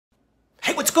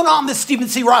Hey, what's going on? This is Stephen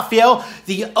C. Raphael,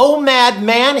 the Omad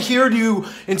man, here to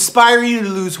inspire you to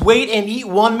lose weight and eat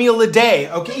one meal a day.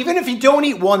 Okay, even if you don't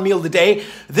eat one meal a day,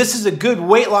 this is a good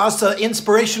weight loss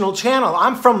inspirational channel.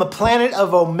 I'm from the planet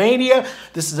of Omania.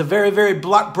 This is a very, very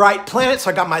bright planet, so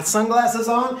I got my sunglasses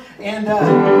on and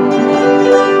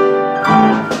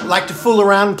like to fool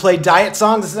around and play diet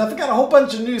songs and stuff. I got a whole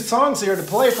bunch of new songs here to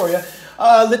play for you.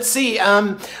 Let's see.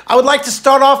 I would like to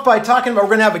start off by talking about, we're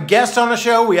going to have a guest on the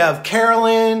show. We have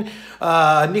Carolyn,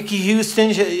 Nikki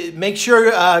Houston. Make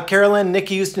sure, Carolyn,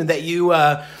 Nikki Houston, that you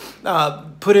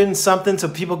put in something so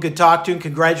people could talk to and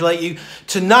congratulate you.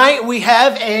 Tonight we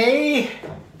have a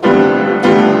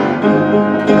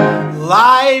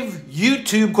live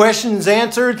YouTube questions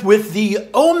answered with the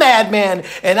Omad man,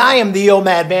 and I am the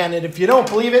Omad man. And if you don't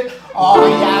believe it, I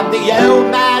am the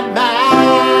Omad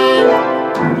man.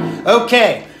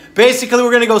 Okay, basically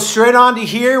we're going to go straight on to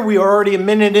here. We are already a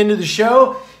minute into the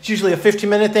show. It's usually a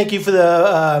 15-minute. Thank you for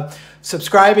the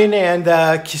subscribing and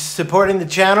supporting the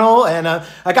channel. And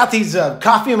I got these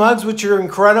coffee mugs, which are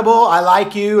incredible. I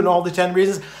like you and all the 10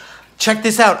 reasons. Check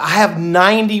this out. I have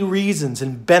 90 reasons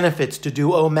and benefits to do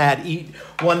Omad, eat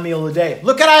one meal a day.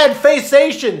 Look at, I had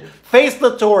faceation,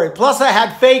 facelatory, plus I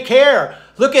had fake hair.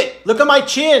 Look at my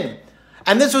chin.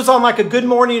 And this was on like a Good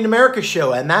Morning in America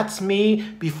show, and that's me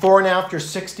before and after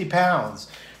 60 pounds.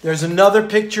 There's another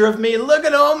picture of me. Look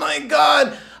at, oh my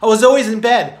God, I was always in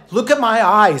bed. Look at my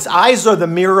eyes. Eyes are the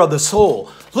mirror of the soul.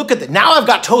 Look at that. Now I've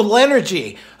got total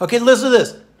energy. Okay, listen to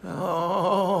this.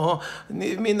 Oh,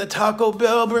 leave me in the Taco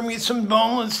Bell, bring me some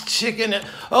boneless chicken.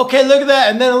 Okay, look at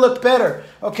that, and then it looked better.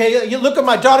 Okay, you look at,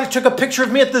 my daughter took a picture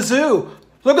of me at the zoo.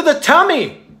 Look at the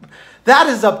tummy. That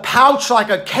is a pouch like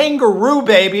a kangaroo,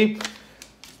 baby.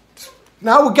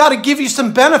 Now we got to give you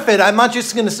some benefit. I'm not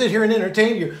just going to sit here and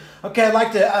entertain you. Okay, I'd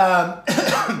like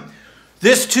to,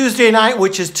 this Tuesday night,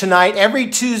 which is tonight, every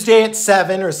Tuesday at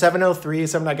 7 or 7:03,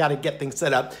 something, I got to get things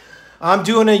set up. I'm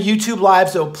doing a YouTube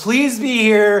live, so please be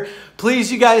here.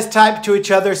 Please, you guys type to each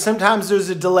other. Sometimes there's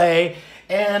a delay.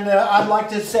 And I'd like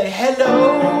to say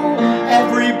hello,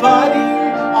 everybody.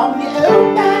 I'm the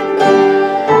Omad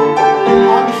man.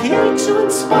 I'm here to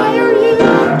inspire you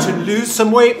to lose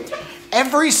some weight.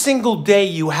 Every single day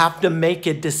you have to make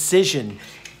a decision.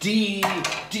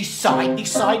 Decide.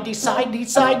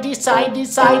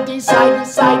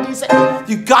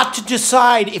 You got to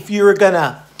decide if you're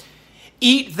gonna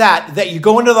eat that you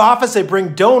go into the office, they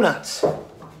bring donuts.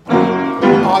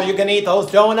 Are you gonna eat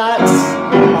those donuts?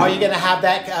 Are you gonna have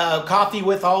that coffee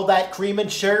with all that cream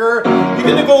and sugar? You're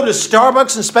gonna go to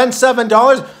Starbucks and spend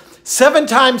 $7? 7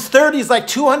 times 30 is like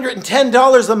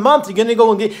 $210 a month. You're going to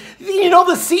go and get, you know,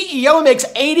 the CEO makes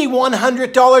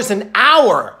 $8,100 an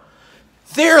hour.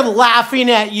 They're laughing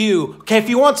at you. Okay, if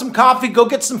you want some coffee, go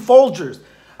get some Folgers.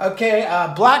 Okay,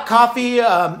 black coffee,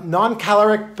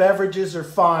 non-caloric beverages are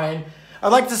fine. I'd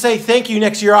like to say thank you.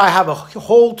 Next year I have a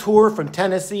whole tour from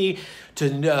Tennessee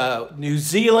to New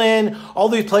Zealand, all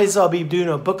these places. I'll be doing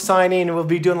a book signing, and we'll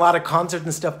be doing a lot of concerts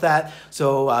and stuff that.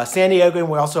 So San Diego, and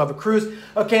we also have a cruise.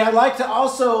 Okay, I'd like to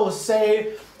also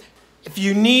say, if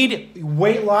you need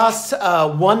weight loss,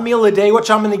 one meal a day, which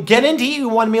I'm going to get into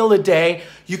eating one meal a day,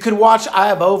 you can watch. I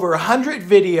have over 100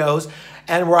 videos,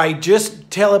 and where I just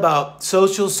tell about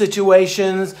social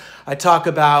situations. I talk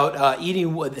about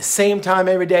eating at the same time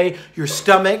every day. Your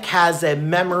stomach has a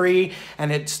memory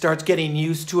and it starts getting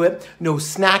used to it. No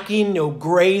snacking, no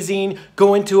grazing.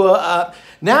 Go into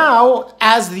now,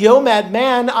 as the Omad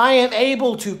man, I am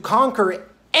able to conquer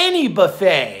any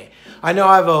buffet. I know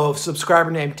I have a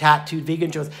subscriber named Tattooed Vegan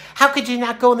Jones. How could you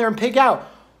not go in there and pig out?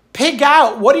 Pig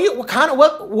out? What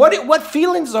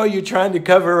feelings are you trying to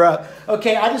cover up?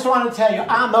 Okay, I just want to tell you,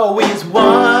 I'm always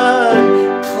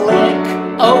one click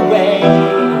away.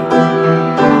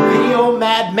 The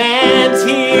Omad man's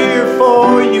here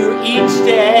for you each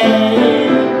day.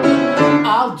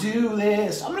 I'll do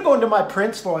this. I'm gonna go into my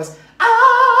Prince voice.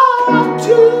 I'll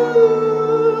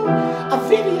do a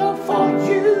video for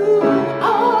you.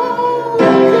 Oh,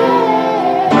 yeah.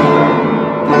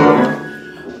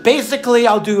 Basically,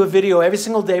 I'll do a video every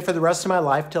single day for the rest of my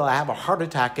life till I have a heart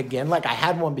attack again, like I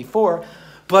had one before.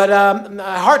 But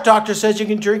a heart doctor says you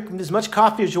can drink as much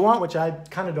coffee as you want, which I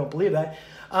kind of don't believe that.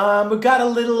 We've got a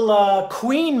little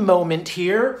Queen moment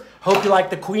here. Hope you like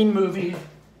the Queen movie.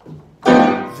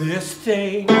 This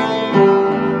thing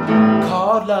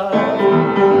called love.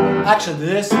 Actually,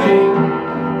 this thing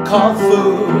called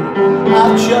food.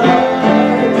 I just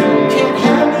can't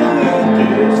handle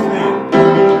this thing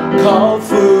called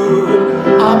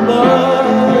food. I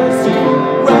must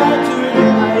ride to it, I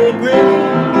agree.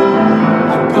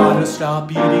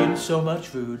 Stop eating so much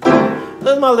food.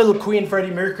 my little Queen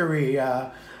Freddie Mercury.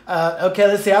 Okay,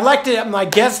 let's see. My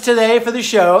guest today for the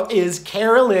show is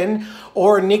Carolyn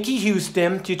or Nikki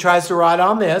Houston. She tries to ride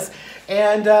on this.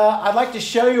 And I'd like to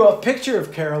show you a picture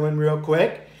of Carolyn real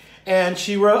quick. And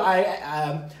she wrote,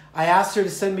 I asked her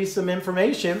to send me some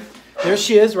information. There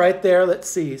she is right there. Let's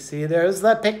see. See, there's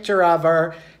the picture of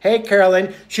her. Hey,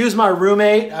 Carolyn. She was my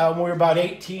roommate when we were about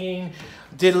 18.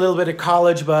 Did a little bit of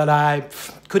college, but I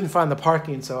couldn't find the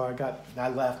parking, so I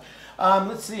left.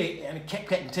 Let's see. And I kept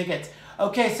getting tickets.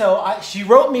 Okay, so she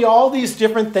wrote me all these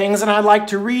different things, and I'd like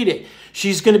to read it.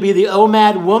 She's going to be the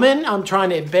Omad woman. I'm trying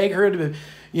to beg her to,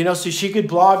 so she could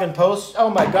blog and post.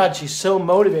 Oh, my God, she's so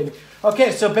motivated.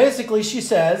 Okay, so basically she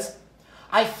says,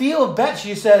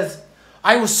 she says,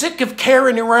 I was sick of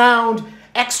carrying around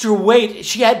extra weight.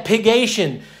 She had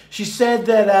pigation. She said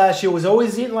that she was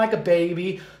always eating like a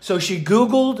baby. So she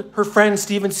Googled her friend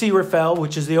Stephen C. Raphael,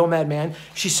 which is the Omad man.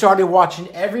 She started watching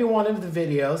every one of the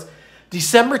videos.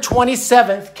 December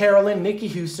 27th, Carolyn, Nikki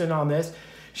Houston on this.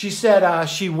 She said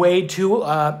she weighed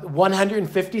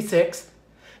 156.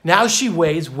 Now she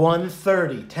weighs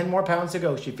 130. 10 more pounds to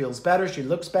go. She feels better. She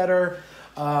looks better.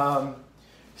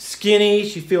 Skinny.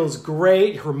 She feels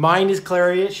great. Her mind is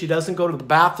clear. She doesn't go to the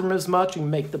bathroom as much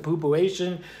and make the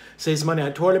poo-pooation. Saves money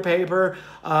on toilet paper.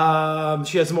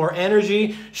 She has more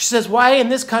energy. She says, why in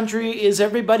this country is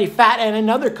everybody fat and in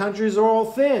other countries are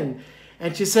all thin?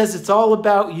 And she says, it's all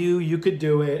about you. You could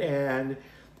do it. And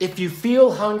if you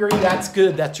feel hungry, that's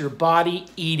good. That's your body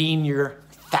eating your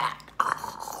fat.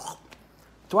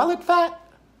 Do I look fat?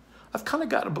 I've kind of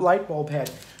got a light bulb head.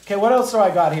 Okay, what else do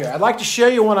I got here? I'd like to show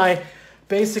you when I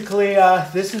basically,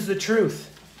 this is the truth.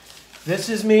 This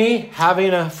is me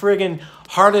having a friggin'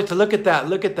 heart attack. Look at that.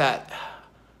 Look at that.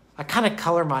 I kind of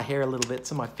color my hair a little bit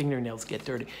so my fingernails get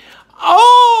dirty.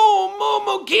 Oh,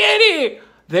 Momo Kitty.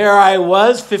 There I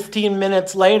was 15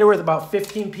 minutes later with about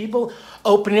 15 people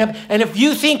opening up. And if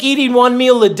you think eating one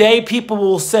meal a day, people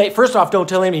will say, first off, don't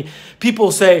tell me. People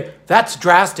will say, that's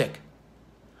drastic.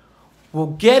 Well,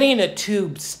 getting a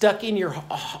tube stuck in your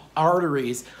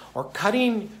arteries or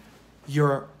cutting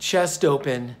your chest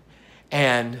open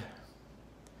and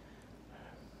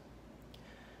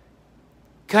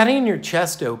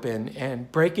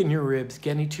breaking your ribs,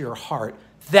 getting to your heart,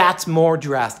 that's more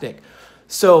drastic.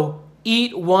 So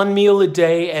eat one meal a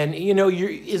day, and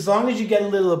as long as you get a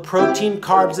little of protein,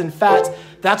 carbs, and fats,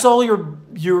 that's all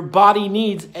your body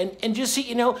needs. And just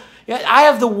see, I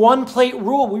have the one plate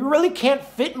rule. We really can't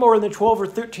fit more than 12 or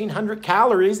 1,300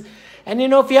 calories. And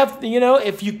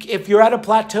if you're at a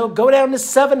plateau, go down to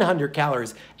 700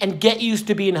 calories and get used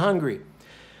to being hungry.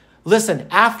 Listen,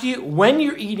 when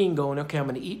you're eating, going, okay, I'm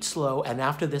going to eat slow, and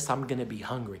after this, I'm going to be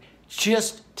hungry.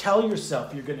 Just tell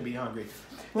yourself you're going to be hungry.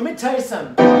 Let me tell you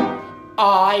something.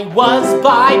 I was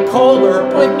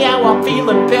bipolar, but now I'm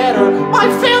feeling better. My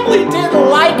family didn't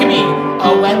like me.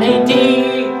 OMAD.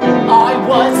 I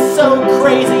was so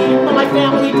crazy, but my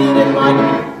family didn't like me.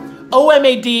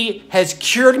 OMAD has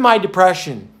cured my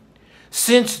depression.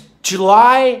 Since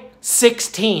July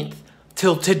 16th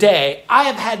till today, I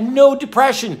have had no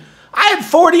depression. I had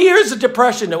 40 years of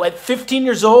depression. At 15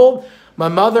 years old, my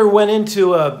mother went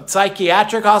into a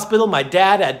psychiatric hospital. My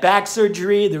dad had back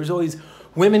surgery. There was always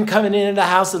women coming in the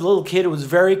house as a little kid. It was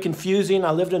very confusing.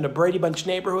 I lived in a Brady Bunch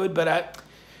neighborhood, but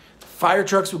fire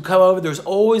trucks would come over. There was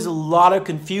always a lot of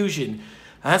confusion.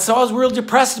 And so I was real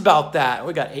depressed about that.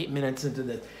 We got 8 minutes into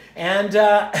this. And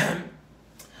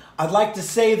I'd like to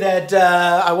say that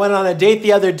I went on a date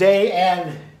the other day,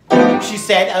 and she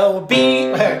said,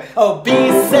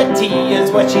 obesity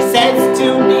is what she says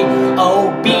to me.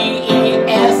 O-B-E-S-I-T-E-E.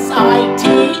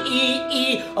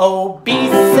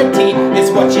 Obesity is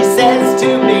what she says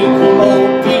to me.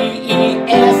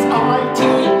 O-B-E-S-I-T-E-E.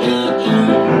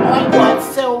 I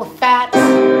was so fat.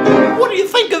 What do you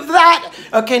think of that?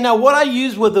 Okay, now what I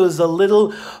used was a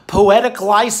little poetic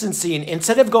licensing.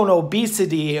 Instead of going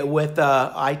obesity with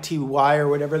I-T-Y or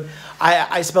whatever,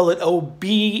 I spell it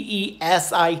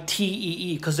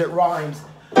O-B-E-S-I-T-E-E because it rhymes.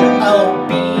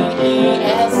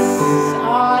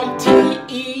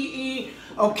 O-B-E-S-I-T-E-E.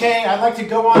 Okay, I'd like to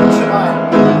go on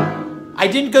to I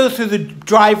didn't go through the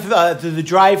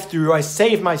drive-through. I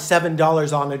saved my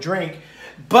 $7 on a drink.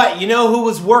 But you know who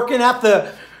was working at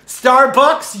the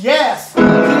Starbucks? Yes. He's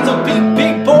a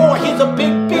big boy. He's a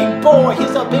big boy.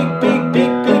 He's a big boy.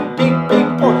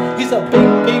 He's a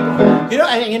big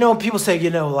and people say,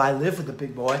 well, I live with a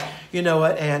big boy. You know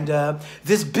what? And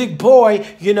this big boy,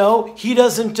 he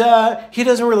doesn't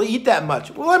really eat that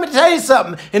much. Well, let me tell you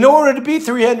something. In order to be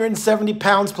 370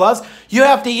 pounds plus, you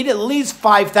have to eat at least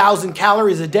 5,000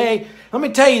 calories a day. Let me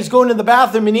tell you, he's going to the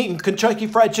bathroom and eating Kentucky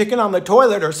Fried Chicken on the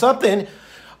toilet or something.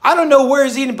 I don't know where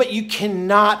he's eating, but you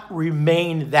cannot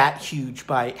remain that huge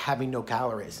by having no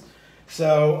calories.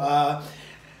 So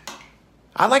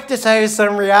I like to tell you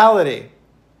some reality.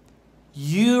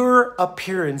 Your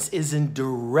appearance is in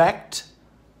direct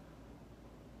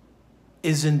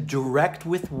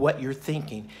with what you're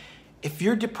thinking. If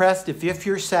you're depressed, if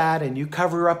you're sad and you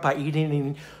cover up by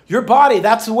eating, your body,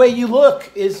 that's the way you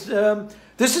look.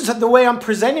 This is the way I'm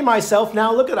presenting myself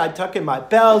now. Look at, I tuck in my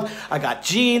belt. I got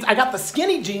jeans. I got the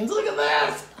skinny jeans. Look at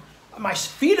this. My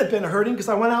feet have been hurting because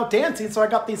I went out dancing, so I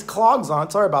got these clogs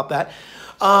on. Sorry about that.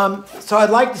 So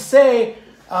I'd like to say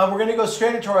we're going to go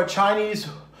straight into our Chinese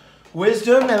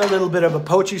wisdom and a little bit of a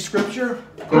poetry scripture.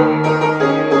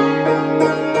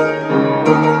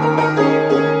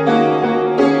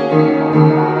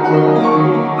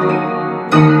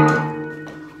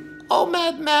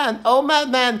 Oh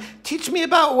madman, teach me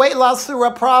about weight loss through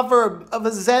a proverb of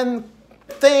a Zen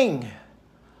thing.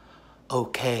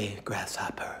 Okay,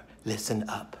 grasshopper, listen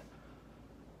up.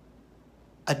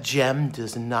 A gem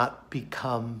does not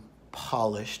become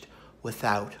polished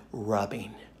without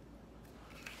rubbing,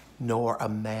 nor a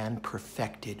man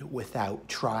perfected without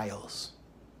trials.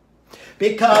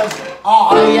 Because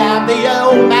I am the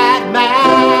old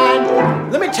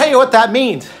madman. Let me tell you what that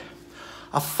means.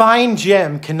 A fine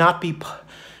gem cannot be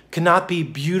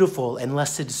beautiful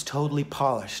unless it is totally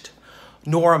polished.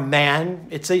 Nor a man.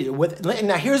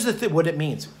 Now here's what it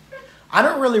means. I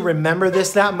don't really remember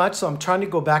this that much, so I'm trying to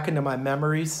go back into my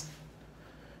memories.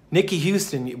 Nikki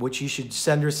Houston, which you should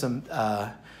send her some,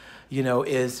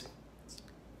 is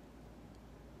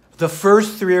the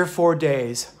first 3 or 4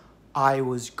 days, I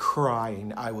was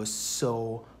crying. I was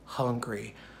so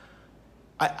hungry.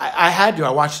 I had to. I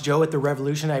watched Joe at the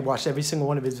Revolution. I watched every single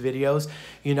one of his videos.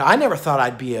 You know, I never thought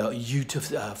I'd be a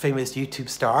famous YouTube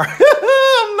star.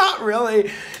 I'm not really.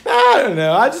 I don't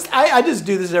know. I just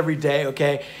do this every day,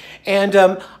 okay? And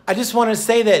I just want to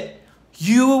say that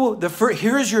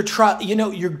here's your trial. You know,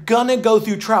 you're gonna go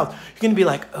through trials. You're gonna be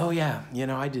like, oh yeah, you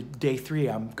know, I did day 3.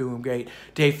 I'm doing great.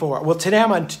 Day 4. Well, today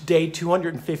I'm on day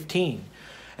 215.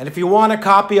 And if you want a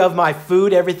copy of my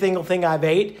food, every single thing I've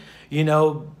ate, you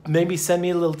know, maybe send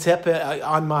me a little tip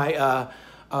on my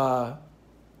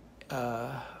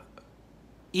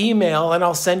email, and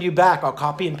I'll send you back. I'll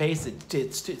copy and paste it.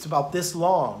 It's about this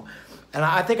long. And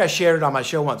I think I shared it on my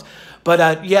show once.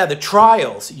 But yeah, the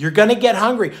trials. You're going to get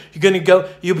hungry.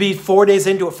 You'll be 4 days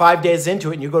into it, 5 days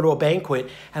into it, and you go to a banquet,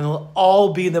 and it'll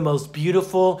all be the most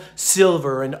beautiful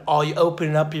silver, and all you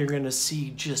open it up, you're going to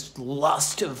see just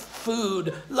lust of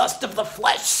food, lust of the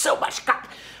flesh, so much. God.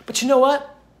 But you know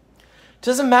what? It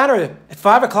doesn't matter. At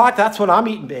 5 o'clock, that's what I'm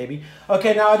eating, baby.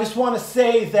 Okay, now I just want to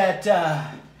say that the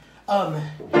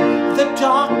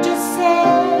doctor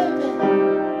said,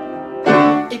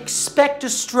 expect a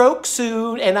stroke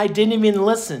soon, and I didn't even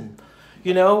listen,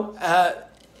 you know?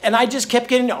 And I just kept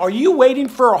getting, are you waiting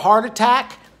for a heart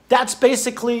attack? That's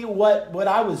basically what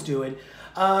I was doing.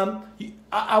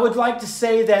 I would like to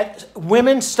say that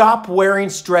women stop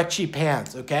wearing stretchy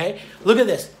pants, okay? Look at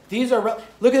this. These are,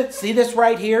 see this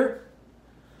right here?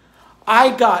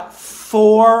 I got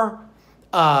four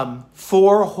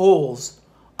holes.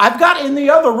 I've got, in the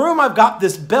other room, I've got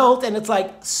this belt, and it's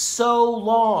like so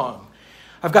long.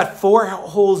 I've got 4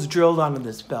 holes drilled onto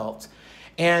this belt.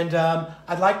 And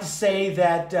I'd like to say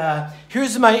that,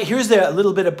 here's a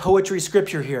little bit of poetry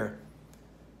scripture here.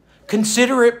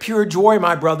 Consider it pure joy,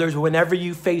 my brothers, whenever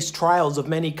you face trials of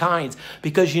many kinds,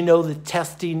 because you know the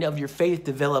testing of your faith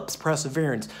develops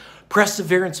perseverance.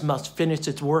 Perseverance must finish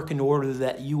its work in order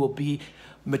that you will be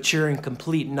mature and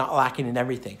complete and not lacking in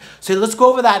everything. So let's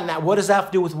go over that. And what does that have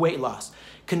to do with weight loss?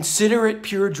 Consider it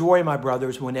pure joy, my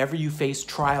brothers, whenever you face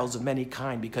trials of many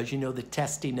kind, because you know the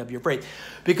testing of your faith.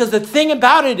 Because the thing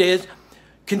about it is,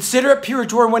 consider it pure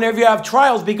joy whenever you have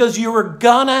trials, because you are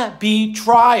gonna be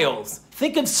trials.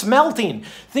 Think of smelting.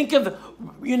 Think of,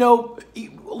 you know, a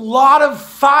lot of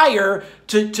fire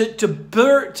to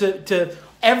burn, to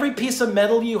every piece of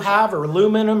metal you have, or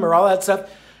aluminum, or all that stuff.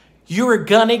 You are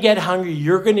gonna get hungry.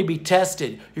 You're gonna be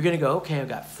tested. You're gonna go, okay, I've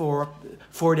got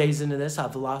four days into this.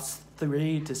 I've lost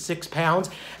 3 to 6 pounds,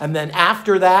 and then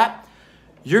after that,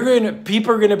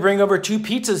 people are gonna bring over 2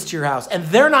 pizzas to your house, and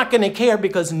they're not gonna care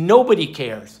because nobody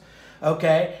cares.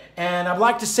 Okay, and I'd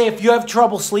like to say, if you have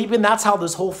trouble sleeping, that's how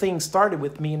this whole thing started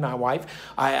with me and my wife.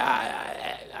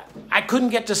 I couldn't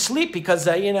get to sleep because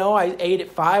you know, I ate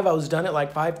at 5. I was done at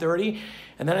like 5:30.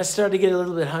 And then I started to get a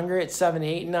little bit hungry at 7,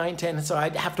 8, 9, 10. And so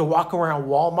I'd have to walk around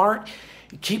Walmart,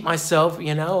 keep myself,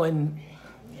 you know, and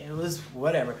it was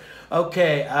whatever.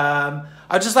 Okay,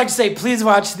 I'd just like to say, please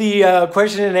watch the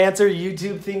question and answer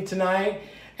YouTube thing tonight.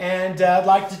 And I'd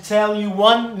like to tell you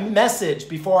one message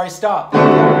before I stop.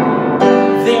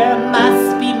 There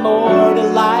must be more to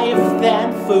life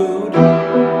than food.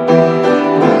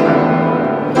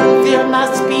 There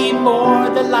must be more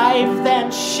to life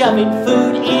than shoving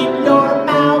food in your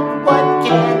mouth. What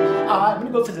can... I'm going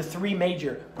to go for the 3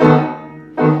 major.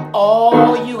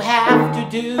 All you have to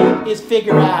do is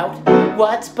figure out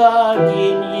what's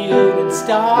bugging you and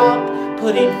stop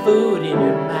putting food in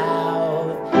your mouth.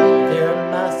 There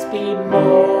must be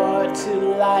more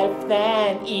to life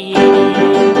than eating,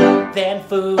 than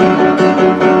food,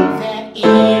 than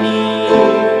eating.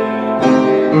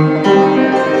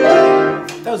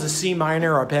 That was a C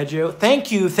minor arpeggio.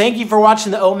 Thank you for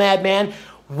watching the Omad Man.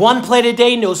 1 plate a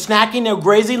day, no snacking, no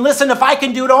grazing. Listen, if I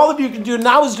can do it, all of you can do it. And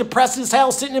I was depressed as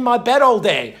hell sitting in my bed all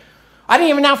day. I didn't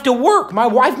even have to work. My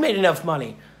wife made enough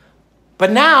money. But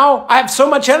now I have so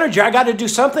much energy. I got to do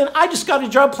something. I just got a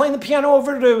job playing the piano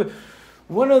over to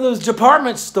one of those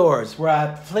department stores where I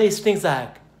play things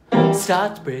like,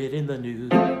 start spreading the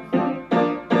news.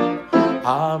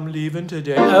 I'm leaving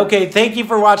today. Okay, thank you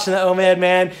for watching the Omad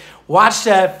Man. Watch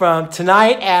that from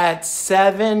tonight at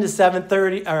 7 to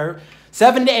 7:30 or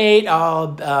 7 to 8,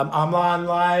 I'm on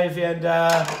live,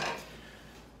 and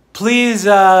please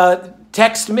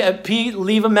text me,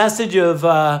 leave a message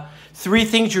of 3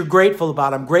 things you're grateful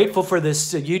about. I'm grateful for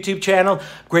this YouTube channel,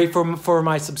 grateful for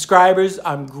my subscribers.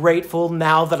 I'm grateful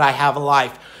now that I have a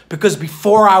life, because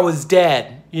before I was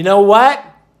dead, you know what?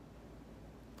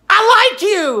 I like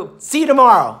you. See you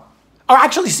tomorrow, or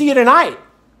actually see you tonight,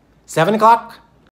 7 o'clock.